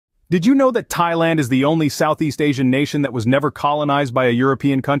Did you know that Thailand is the only Southeast Asian nation that was never colonized by a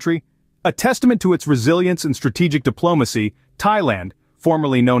European country? A testament to its resilience and strategic diplomacy, Thailand,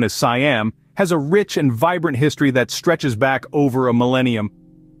 formerly known as Siam, has a rich and vibrant history that stretches back over a millennium.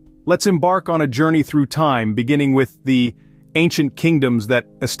 Let's embark on a journey through time, beginning with the ancient kingdoms that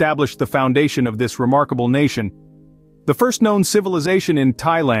established the foundation of this remarkable nation. The first known civilization in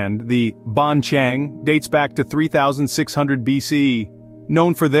Thailand, the Ban Chang, dates back to 3600 BCE.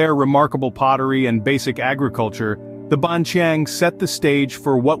 Known for their remarkable pottery and basic agriculture, the Ban Chang set the stage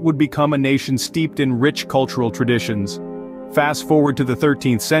for what would become a nation steeped in rich cultural traditions. Fast forward to the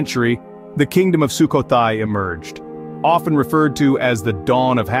 13th century, the Kingdom of Sukhothai emerged. Often referred to as the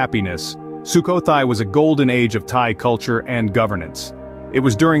dawn of happiness, Sukhothai was a golden age of Thai culture and governance. It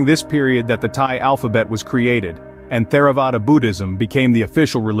was during this period that the Thai alphabet was created, and Theravada Buddhism became the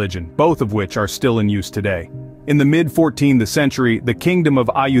official religion, both of which are still in use today. In the mid-14th century, the Kingdom of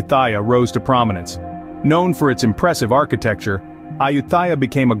Ayutthaya rose to prominence. Known for its impressive architecture, Ayutthaya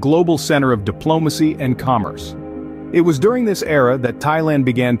became a global center of diplomacy and commerce. It was during this era that Thailand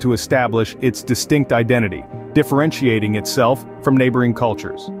began to establish its distinct identity, differentiating itself from neighboring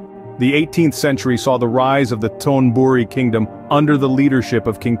cultures. The 18th century saw the rise of the Thonburi Kingdom under the leadership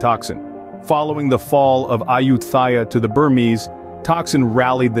of King Taksin. Following the fall of Ayutthaya to the Burmese, Taksin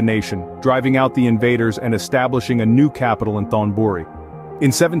rallied the nation, driving out the invaders and establishing a new capital in Thonburi. In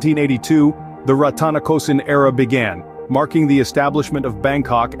 1782, the Ratanakosin era began, marking the establishment of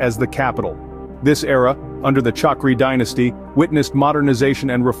Bangkok as the capital. This era, under the Chakri dynasty, witnessed modernization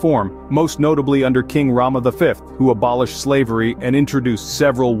and reform, most notably under King Rama V, who abolished slavery and introduced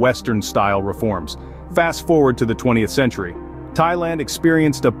several Western-style reforms. Fast forward to the 20th century. Thailand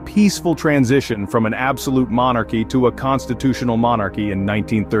experienced a peaceful transition from an absolute monarchy to a constitutional monarchy in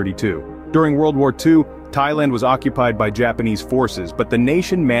 1932. During World War II, Thailand was occupied by Japanese forces, but the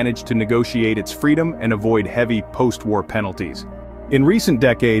nation managed to negotiate its freedom and avoid heavy post-war penalties. In recent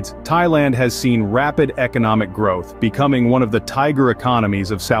decades, Thailand has seen rapid economic growth, becoming one of the tiger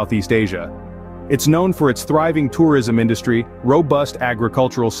economies of Southeast Asia. It's known for its thriving tourism industry, robust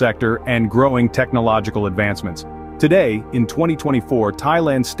agricultural sector, and growing technological advancements. Today, in 2024,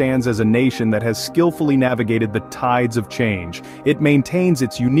 Thailand stands as a nation that has skillfully navigated the tides of change. It maintains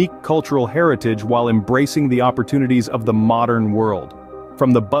its unique cultural heritage while embracing the opportunities of the modern world.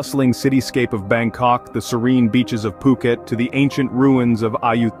 From the bustling cityscape of Bangkok, the serene beaches of Phuket, to the ancient ruins of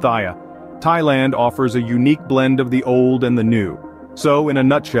Ayutthaya, Thailand offers a unique blend of the old and the new. So, in a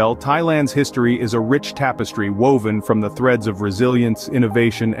nutshell, Thailand's history is a rich tapestry woven from the threads of resilience,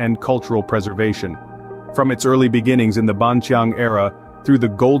 innovation, and cultural preservation. From its early beginnings in the Ban Chang era, through the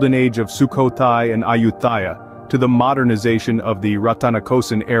golden age of Sukhothai and Ayutthaya, to the modernization of the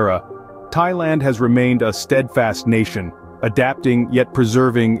Ratanakosin era, Thailand has remained a steadfast nation, adapting yet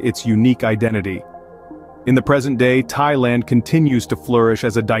preserving its unique identity. In the present day, Thailand continues to flourish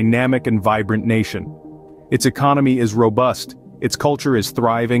as a dynamic and vibrant nation. Its economy is robust, its culture is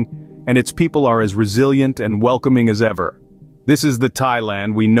thriving, and its people are as resilient and welcoming as ever. This is the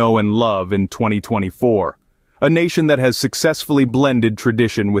Thailand we know and love in 2024. A nation that has successfully blended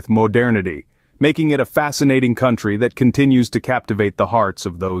tradition with modernity, making it a fascinating country that continues to captivate the hearts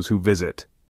of those who visit.